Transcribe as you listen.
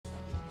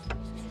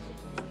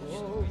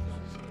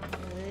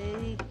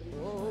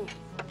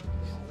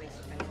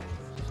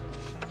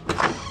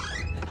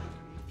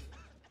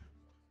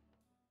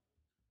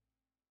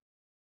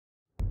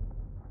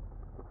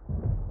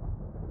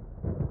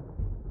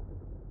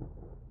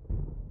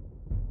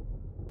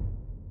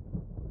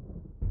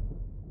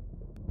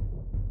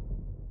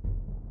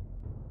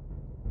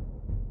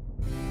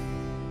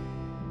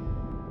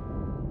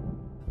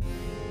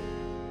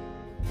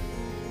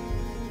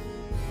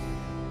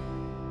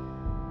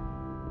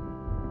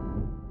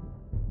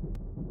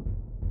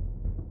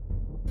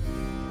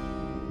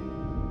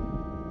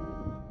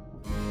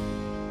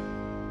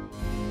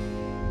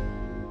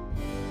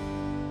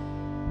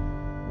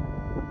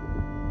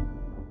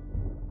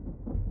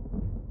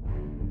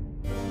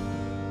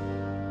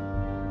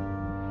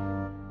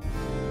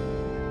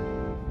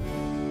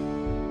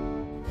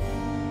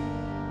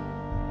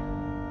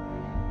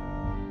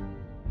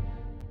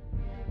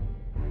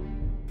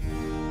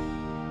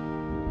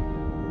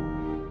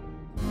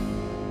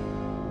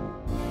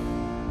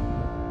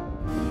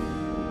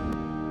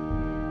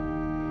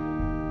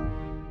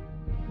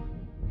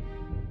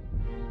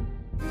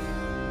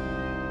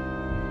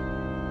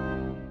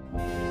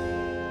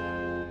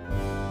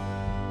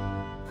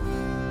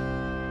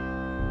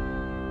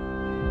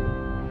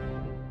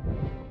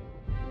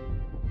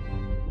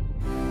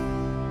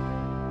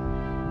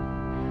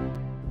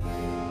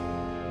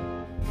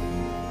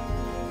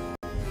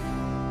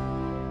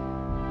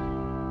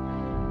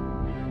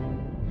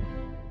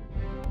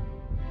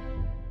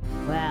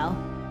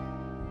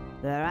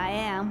There I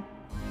am.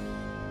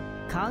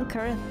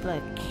 Conker the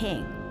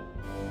king.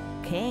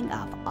 King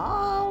of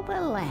all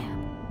the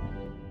land.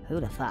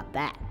 Who'd have thought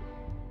that?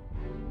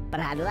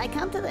 But how did I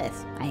come to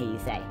this, I hear you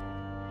say?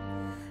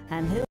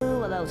 And who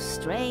are those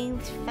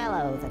strange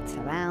fellows that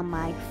surround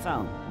my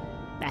throne?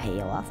 I hear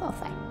you also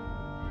say.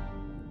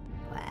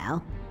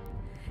 Well,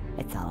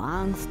 it's a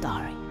long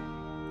story.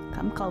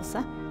 Come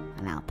closer,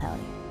 and I'll tell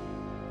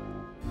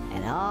you.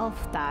 It all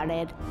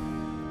started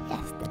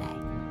yesterday.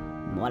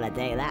 What a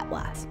day that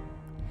was.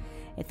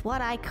 It's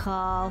what I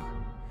call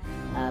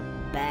a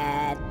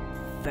bad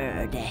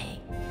fur day.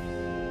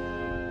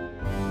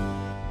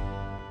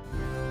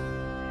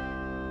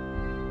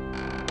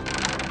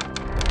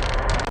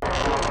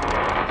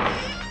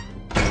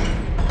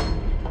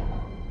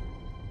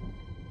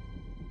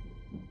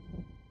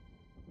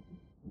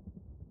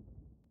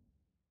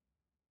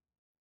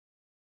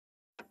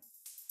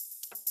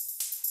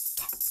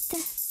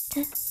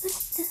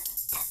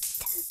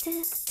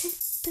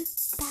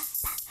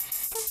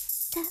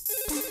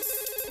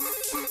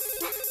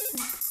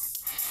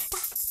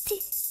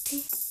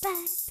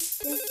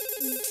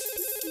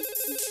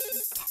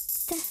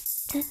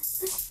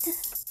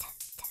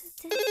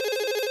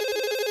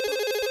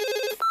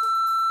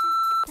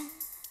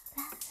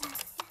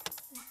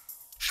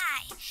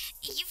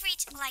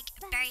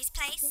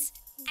 Place.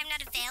 I'm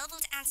not available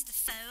to answer the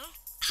phone,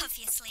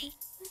 obviously.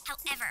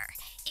 However,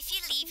 if you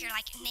leave your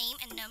name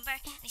and number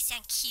and you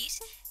sound cute,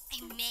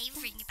 I may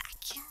ring you back.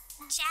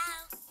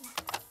 Ciao.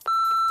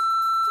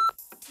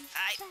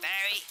 Hi,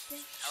 Barry.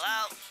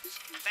 Hello?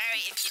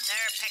 Barry, if you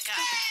dare pick up.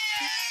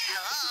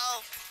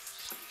 Hello?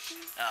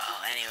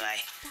 Oh,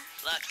 anyway,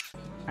 look.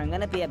 I'm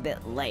gonna be a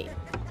bit late.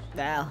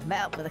 Well,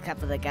 met up with a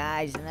couple of the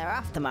guys and they're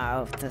off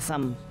tomorrow to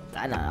some,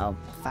 I don't know,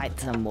 fight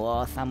some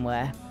war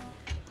somewhere.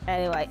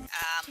 Anyway,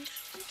 I'll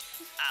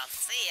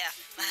see ya.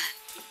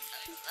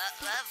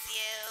 Love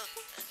you.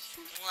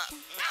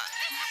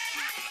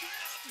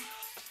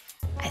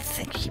 I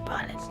think she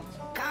bought it.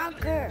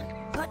 Conker,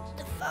 put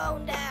the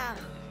phone down.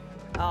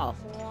 Oh,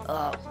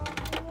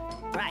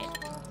 right.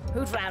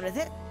 Whose round is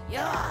it?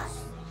 Yours.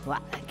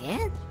 What,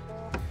 again?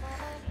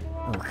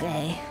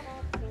 Okay.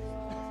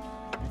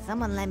 Can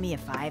someone lend me a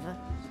 $5?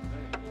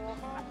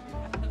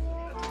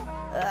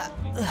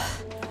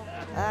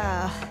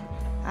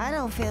 I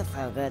don't feel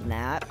so good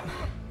now.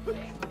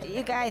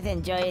 You guys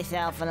enjoy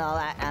yourself and all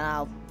that, and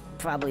I'll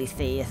probably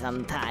see you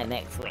sometime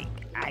next week.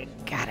 I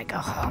gotta go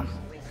home.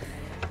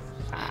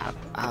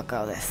 I'll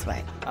go this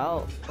way.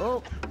 Oh,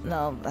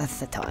 no, that's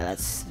the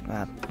toilets.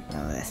 Go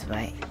this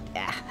way.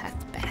 Yeah,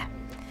 that's better.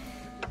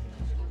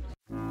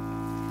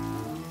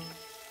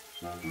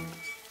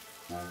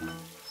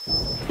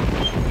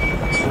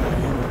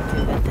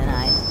 Too good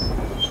tonight.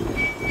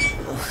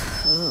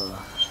 Ooh,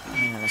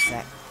 hang on a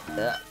sec.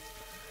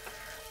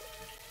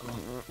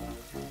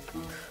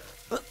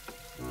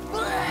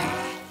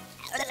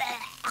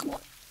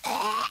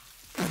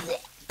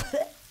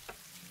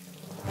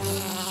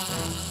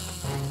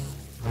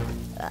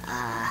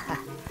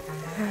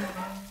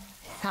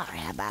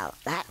 Sorry about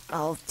that,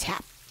 old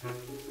chap.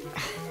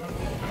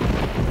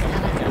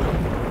 Gotta go.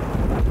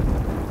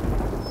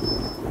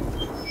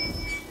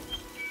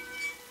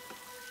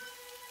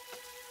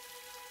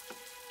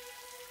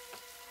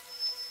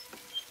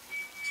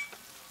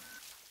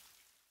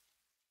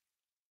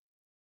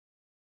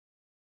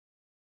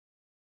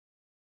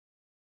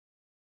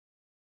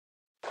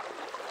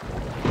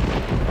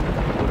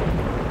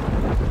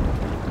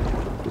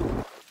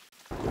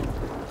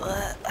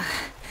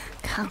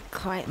 Can't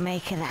quite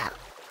make it out.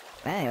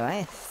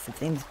 Anyway, it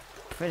seems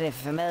pretty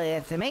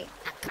familiar to me.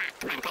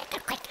 Come on, quick.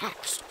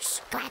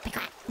 Quiet, be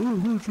quiet.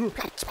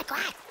 Be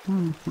quiet.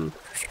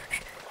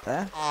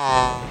 Huh?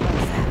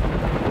 What's that?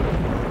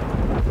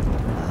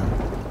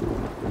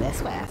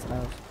 This way, I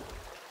suppose.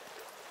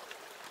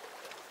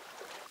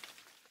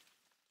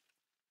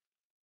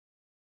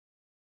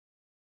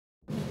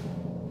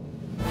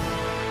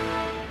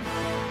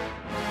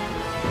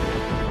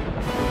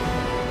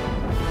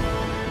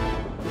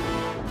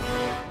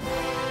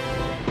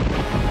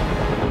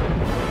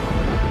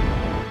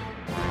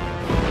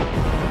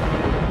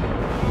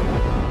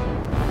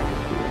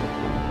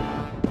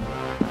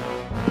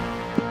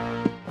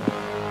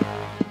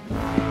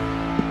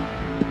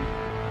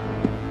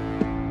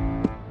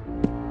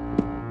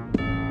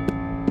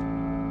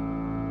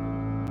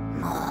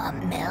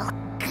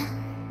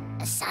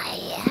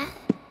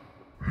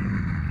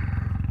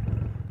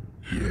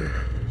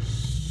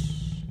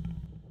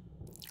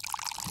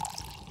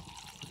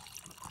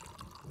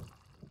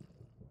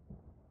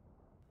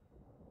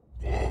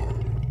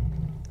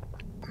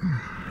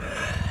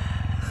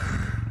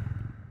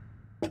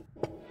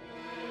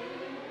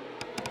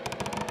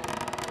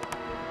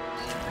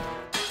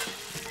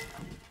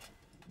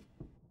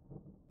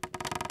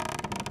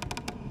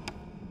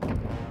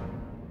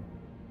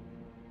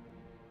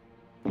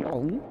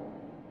 Oh.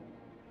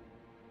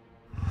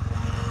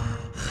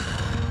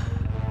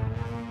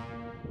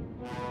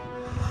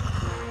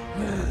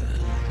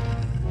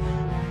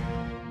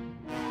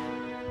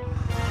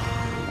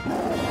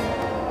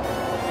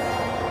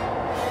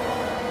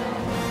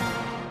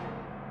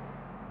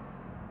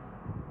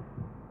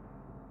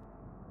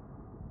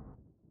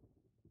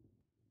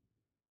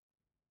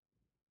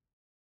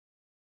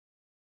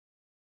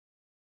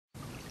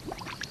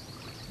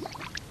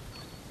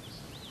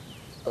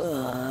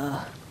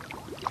 Oh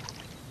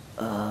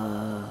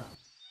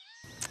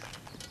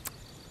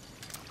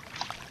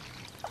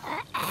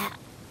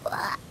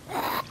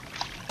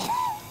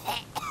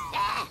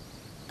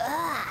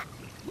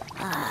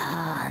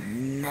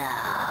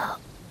no.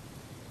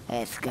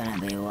 It's gonna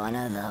be one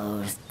of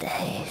those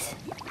days.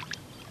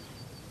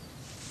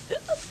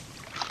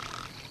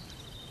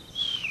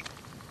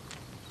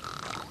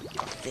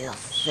 I feel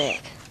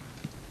sick.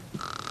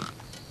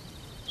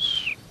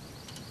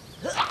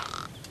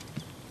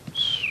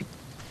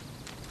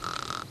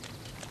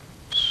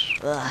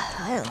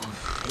 I don't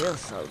feel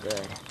so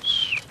good.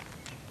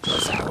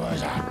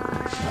 What's that?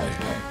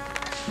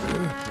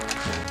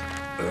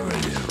 Who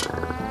are you?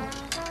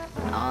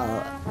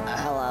 Oh,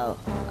 hello.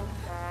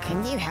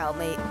 Can you help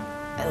me?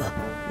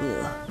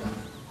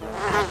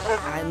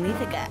 I need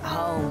to get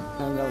home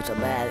and go to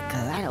bed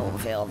because I don't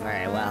feel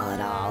very well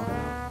at all.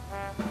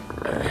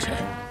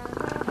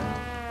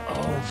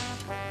 Oh,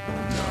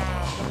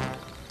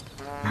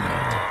 no.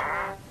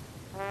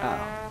 Oh,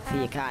 so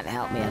you can't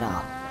help me at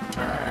all?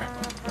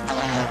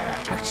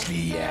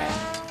 Actually,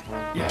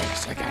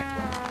 yes, I can.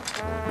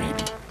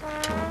 Maybe.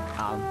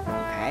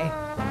 Okay.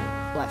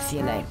 What's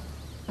your name?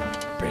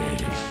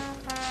 Beardy.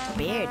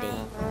 Beardy?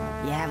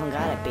 You haven't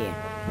got a beard.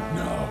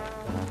 No.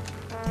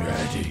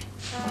 Beardy.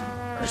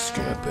 I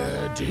scare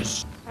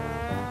birdies.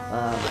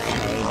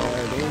 Okay,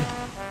 Birdie.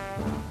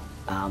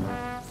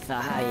 So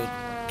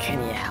can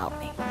you help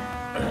me?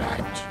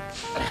 Right.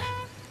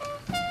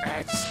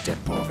 Let's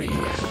step over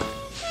here.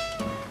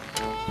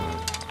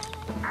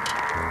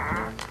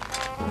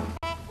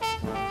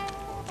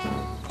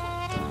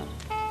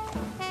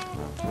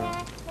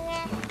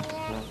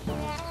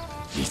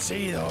 You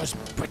see those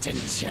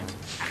buttons?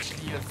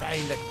 Actually, you'll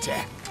find that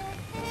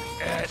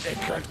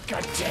they're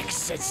context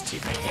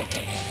sensitive.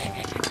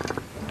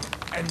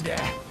 And,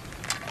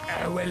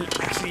 well,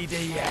 actually,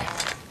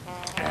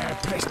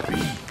 press B.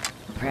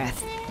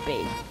 Press B.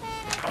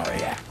 Oh,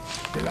 yeah.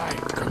 The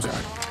light comes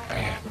on.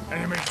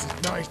 And it makes a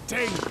nice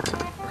ding.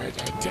 Right,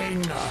 a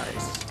ding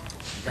noise.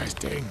 Nice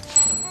ding.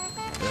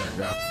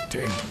 Look,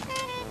 ding.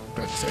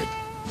 That's it.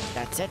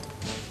 That's it?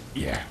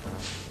 Yeah.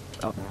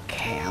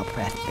 Okay, I'll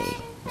press B.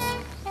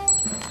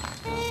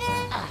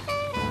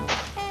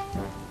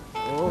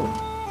 Oh.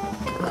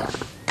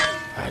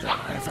 I don't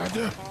know if I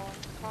do.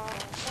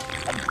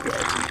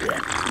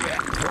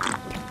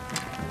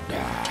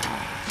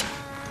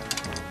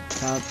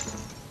 So,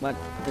 what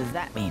does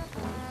that mean?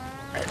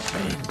 It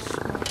means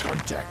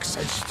context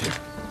sensitive.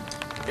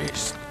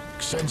 It's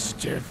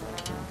sensitive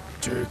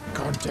to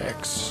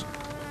context.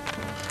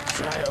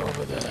 Try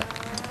over there.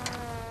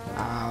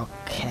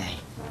 Okay.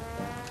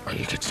 Or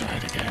you could try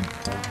it again.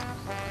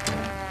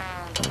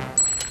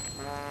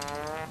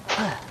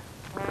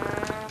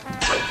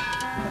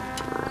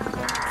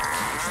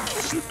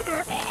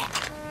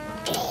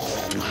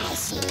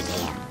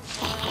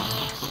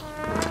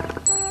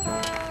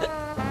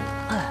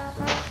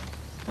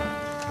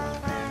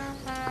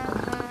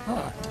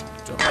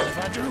 Don't mind if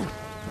I do.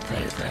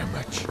 Very, very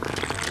much.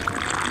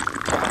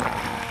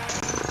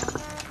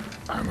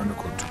 I'm gonna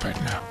go to bed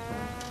now.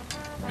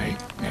 Hey.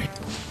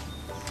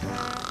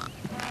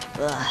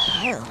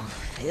 I don't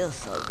feel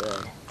so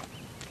good.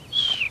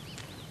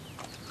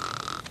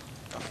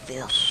 I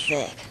feel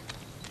sick.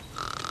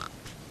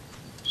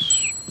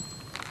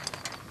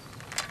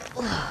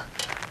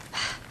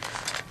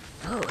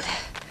 Food.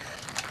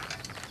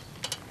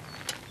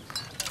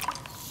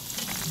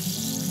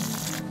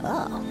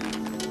 Oh,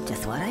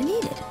 just what I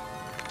needed.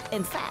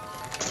 In fact,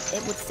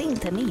 it would seem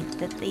to me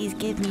that these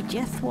give me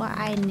just what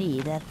I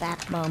need at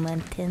that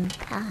moment in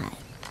time.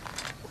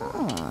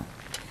 Oh,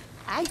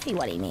 I see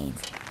what he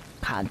means.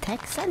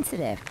 Context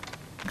sensitive.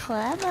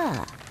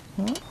 Clever.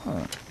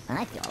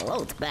 I feel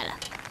loads better.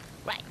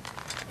 Right,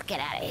 let's get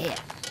out of here.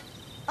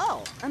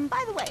 Oh, and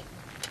by the way,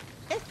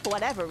 if for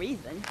whatever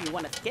reason you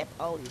want to skip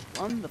all these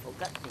wonderful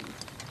cutscenes,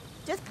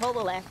 just pull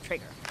the left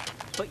trigger.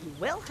 But you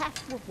will have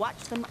to have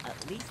watched them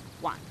at least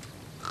once.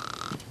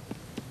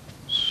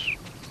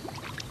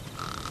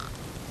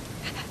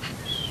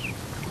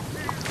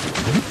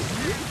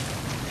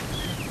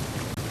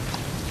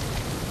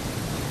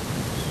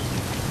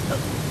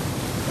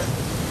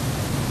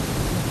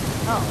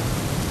 Oh,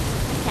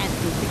 I can't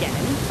seem to get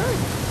any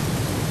further.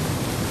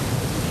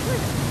 Sure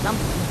there's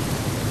something.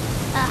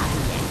 Ah,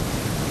 yeah.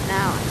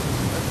 Now I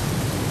remember.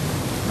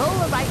 Pull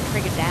the right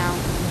trigger down,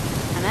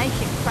 and I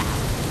should crouch.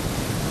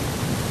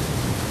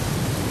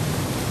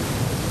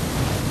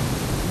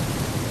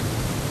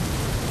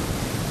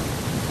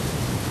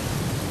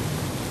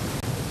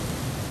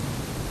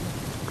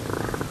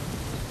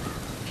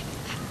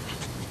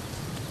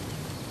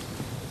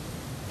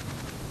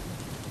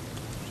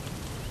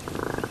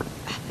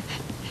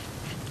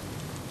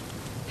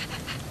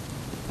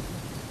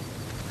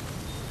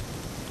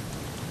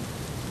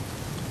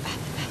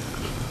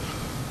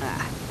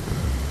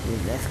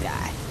 Who's this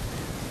guy?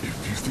 If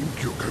you think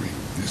you're going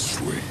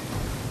this way,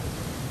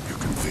 you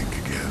can think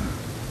again.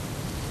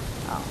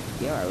 Oh,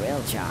 you're a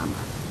real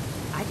charmer.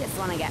 I just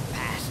want to get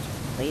past,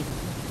 please.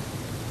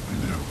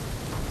 No,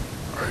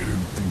 I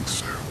don't think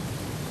so.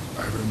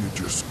 I've only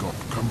just got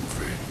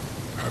comfy.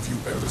 Have you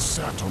ever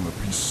sat on a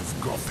piece of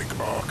Gothic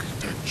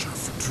architecture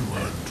for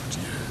 200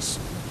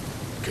 years?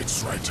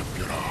 Gets right up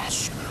your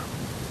arse, you know.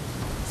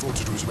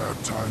 Thought it was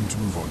about time to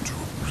move on to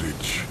a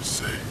bridge,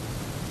 say.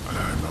 But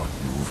I'm not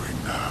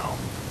moving now.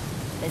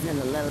 Isn't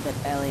it a little bit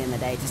early in the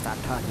day to start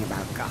talking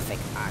about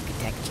Gothic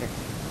architecture?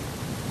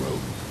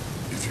 Well,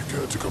 if you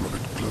care to come a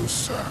bit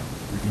closer,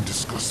 we can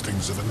discuss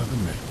things of another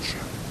nature.